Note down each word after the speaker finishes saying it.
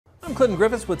I'm Clinton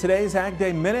Griffiths with today's Ag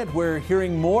Day Minute. We're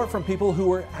hearing more from people who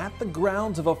were at the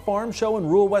grounds of a farm show in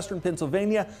rural western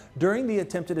Pennsylvania during the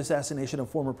attempted assassination of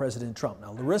former President Trump.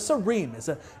 Now, Larissa Ream is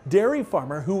a dairy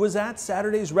farmer who was at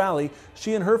Saturday's rally.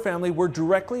 She and her family were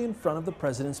directly in front of the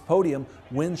president's podium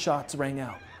when shots rang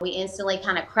out. We instantly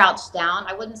kind of crouched down.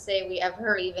 I wouldn't say we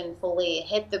ever even fully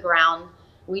hit the ground.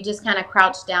 We just kind of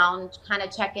crouched down, kind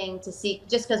of checking to see,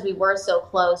 just because we were so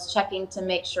close, checking to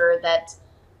make sure that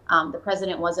the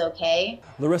president was okay.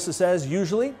 Larissa says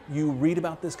usually you read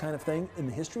about this kind of thing in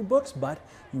the history books, but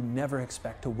you never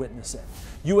expect to witness it.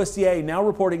 USDA now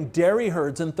reporting dairy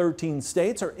herds in 13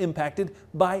 states are impacted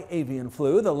by avian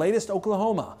flu, the latest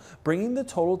Oklahoma, bringing the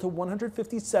total to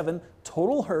 157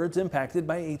 total herds impacted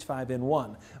by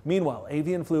H5N1. Meanwhile,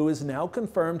 avian flu is now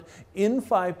confirmed in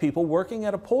 5 people working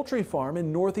at a poultry farm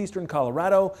in northeastern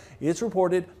Colorado. It's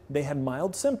reported they had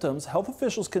mild symptoms. Health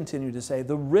officials continue to say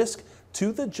the risk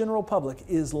to the general public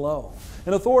is low.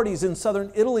 And authorities in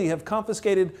southern Italy have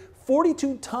confiscated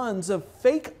 42 tons of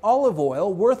fake olive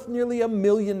oil worth nearly $1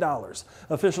 million.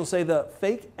 Officials say the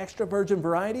fake extra virgin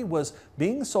variety was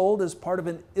being sold as part of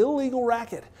an illegal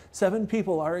racket. 7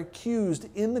 people are accused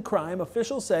in the crime.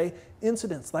 Officials say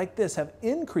incidents like this have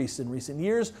increased in recent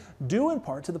years, due in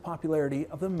part to the popularity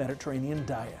of the Mediterranean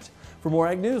diet. For more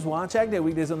Ag News, watch Ag Day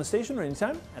weekdays on the station or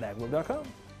anytime at agweb.com.